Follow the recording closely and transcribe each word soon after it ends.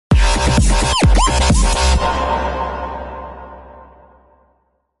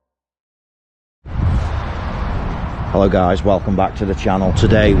Hello guys, welcome back to the channel.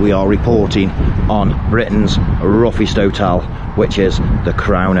 Today we are reporting on Britain's roughest hotel, which is the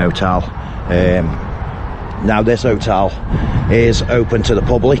Crown Hotel. Now this hotel is open to the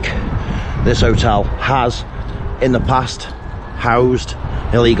public. This hotel has in the past housed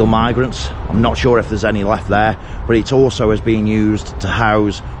illegal migrants. I'm not sure if there's any left there, but it also is being used to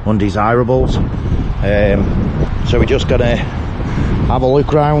house undesirables. So we're just gonna have a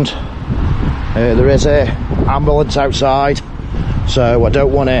look round. There is a ambulance outside, so I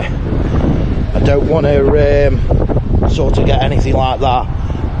don't want to sort of get anything like that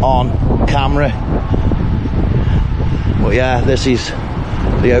on camera. But yeah, this is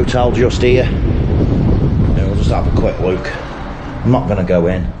the hotel just here. We'll just have a quick look. I'm not going to go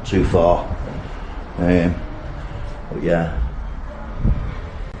in too far, but yeah,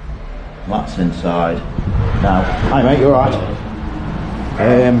 that's inside. Now, hi mate, you alright?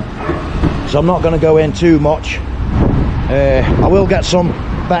 So I'm not going to go in too much. I will get some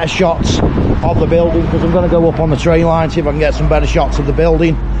better shots of the building because I'm going to go up on the train line, see if I can get some better shots of the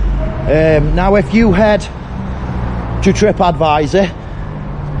building. Now if you head to TripAdvisor,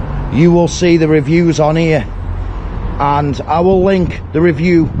 you will see the reviews on here, and I will link the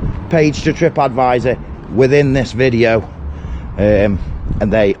review page to TripAdvisor within this video, and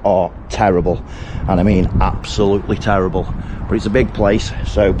they are terrible, and I mean absolutely terrible. But it's a big place,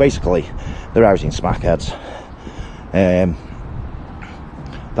 so basically they're housing smackheads.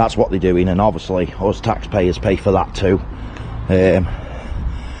 That's what they're doing, and obviously us taxpayers pay for that too.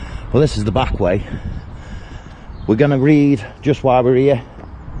 Well, this is the back way. We're going to read, just while we're here,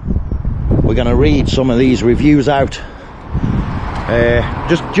 we're going to read some of these reviews out.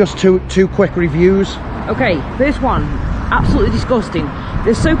 Just two quick reviews. Okay, first one, absolutely disgusting.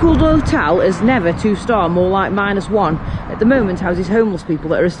 This so-called hotel is never 2-star, more like -1. At the moment houses homeless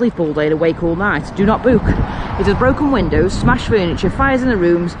people that are asleep all day and awake all night. Do not book. It has broken windows, smashed furniture, fires in the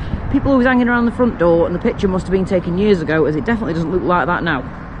rooms, people always hanging around the front door, and the picture must have been taken years ago, as it definitely doesn't look like that now.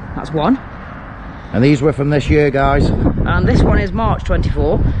 That's one. And these were from this year, guys. And this one is March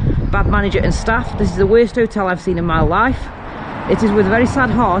 24. Bad manager and staff. This is the worst hotel I've seen in my life. It is with a very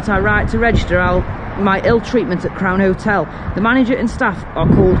sad heart I write to register my ill treatment at Crown Hotel. The manager and staff are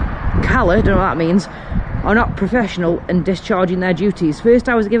called Calla, don't know what that means, are not professional and discharging their duties. First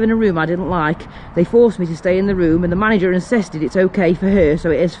I was given a room I didn't like. They forced me to stay in the room, and the manager insisted it's okay for her,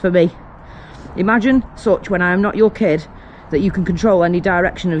 so it is for me. Imagine such when I am not your kid, that you can control any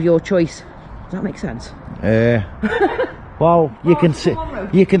direction of your choice. Does that make sense? Well, you can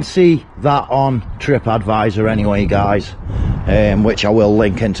see that on TripAdvisor anyway, guys, which I will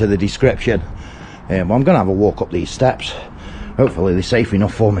link into the description. I'm going to have a walk up these steps. Hopefully they're safe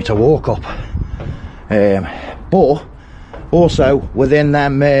enough for me to walk up. But also within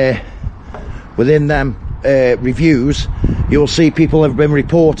them reviews, you'll see people have been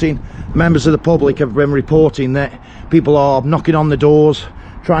reporting, members of the public have been reporting that people are knocking on the doors,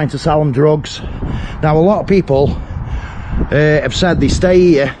 trying to sell them drugs. Now a lot of people have said they stay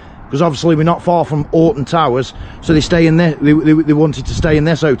here because obviously we're not far from Orton Towers, so they stay in there. They wanted to stay in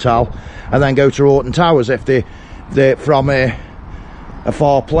this hotel and then go to Orton Towers if they're from a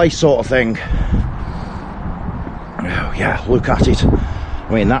far place sort of thing. Oh yeah, look at it.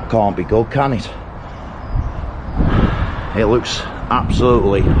 I mean, that can't be good, can it? It looks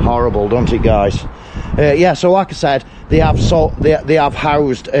absolutely horrible, doesn't it, guys? Yeah, so like I said, they have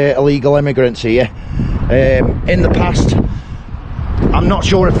housed illegal immigrants here. In the past, I'm not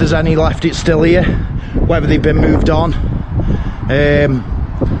sure if there's any left. It's still here, whether they've been moved on.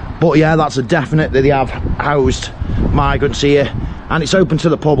 But yeah, that's a definite that they have housed migrants here, and it's open to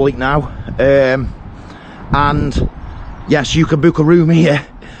the public now. And yes, you can book a room here.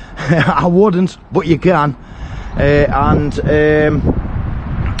 I wouldn't, but you can.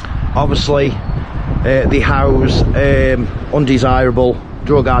 Obviously they house undesirable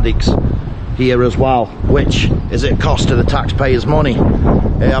drug addicts here as well, which is at cost to the taxpayers' money.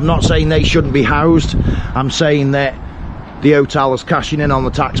 I'm not saying they shouldn't be housed. I'm saying that the hotel is cashing in on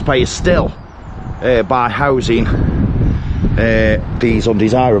the taxpayers still by housing these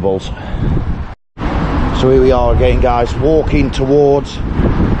undesirables. So here we are again, guys, walking towards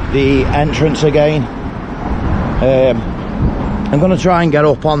the entrance again. I'm going to try and get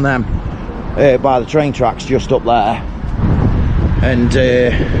up on them by the train tracks just up there, and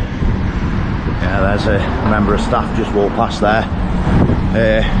yeah, there's a member of staff just walked past there.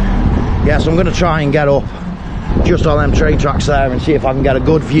 Yeah, so I'm going to try and get up just on them train tracks there and see if I can get a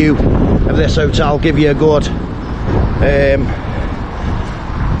good view of this hotel, give you a good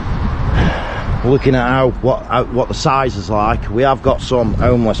looking at what the size is like. We have got some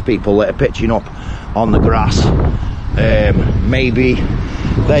homeless people that are pitching up on the grass, maybe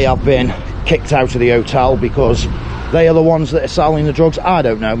they have been kicked out of the hotel because they are the ones that are selling the drugs. I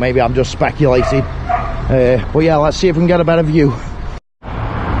don't know, maybe I'm just speculating. But yeah, let's see if we can get a better view.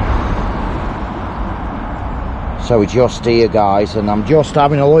 So we're just here, guys, and I'm just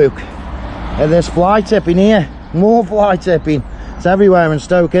having a look at this fly tipping here. More fly tipping. It's everywhere in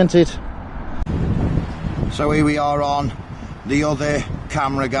Stoke, isn't it? So here we are on the other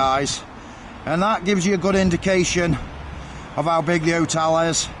camera, guys, and that gives you a good indication of how big the hotel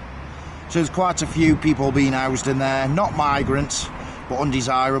is. So there's quite a few people being housed in there, not migrants but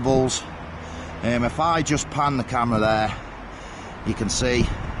undesirables. If I just pan the camera there, you can see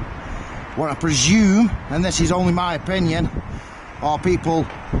what I presume, and this is only my opinion, are people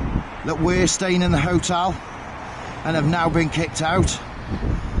that were staying in the hotel and have now been kicked out.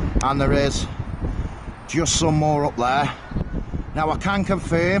 And there is just some more up there. Now I can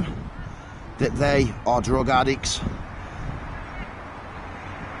confirm that they are drug addicts.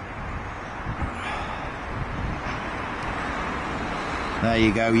 There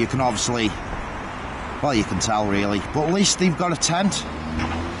you go, you can obviously, well, you can tell really, but at least they've got a tent.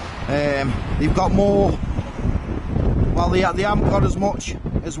 They've got more, well, they haven't got as much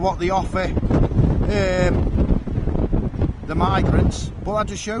as what they offer the migrants, but that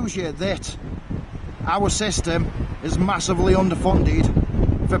just shows you that our system is massively underfunded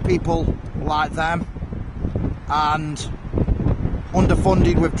for people like them, and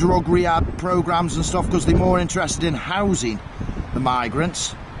underfunded with drug rehab programs and stuff, because they're more interested in housing the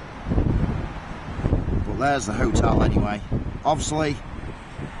migrants. But there's the hotel anyway. Obviously,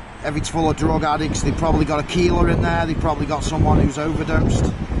 if it's full of drug addicts, they've probably got a keeler in there, they've probably got someone who's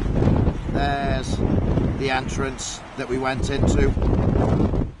overdosed. There's the entrance that we went into.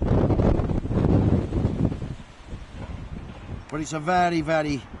 But it's a very,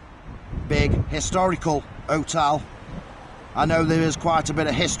 very big historical hotel. I know there is quite a bit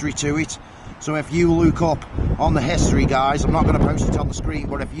of history to it, so if you look up on the history, guys, I'm not going to post it on the screen,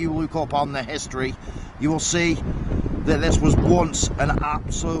 but if you look up on the history, you will see that this was once an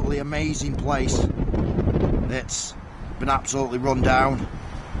absolutely amazing place. It's been absolutely run down,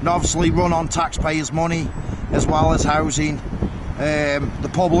 and obviously run on taxpayers' money, as well as housing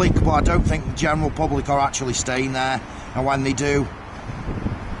the public, but I don't think the general public are actually staying there, and when they do,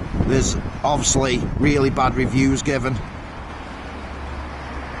 there's obviously really bad reviews given.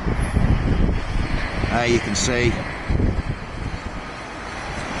 There you can see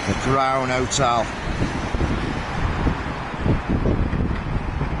the Crown Hotel.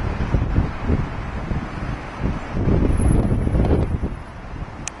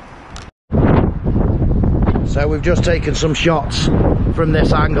 So we've just taken some shots from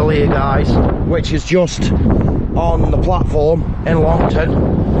this angle here, guys, which is just on the platform in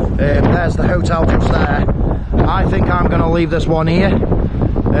Longton. There's the hotel just there. I think I'm going to leave this one here.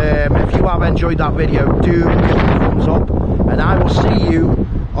 If you have enjoyed that video, do give it a thumbs up, and I will see you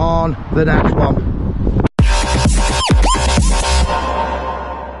on the next one.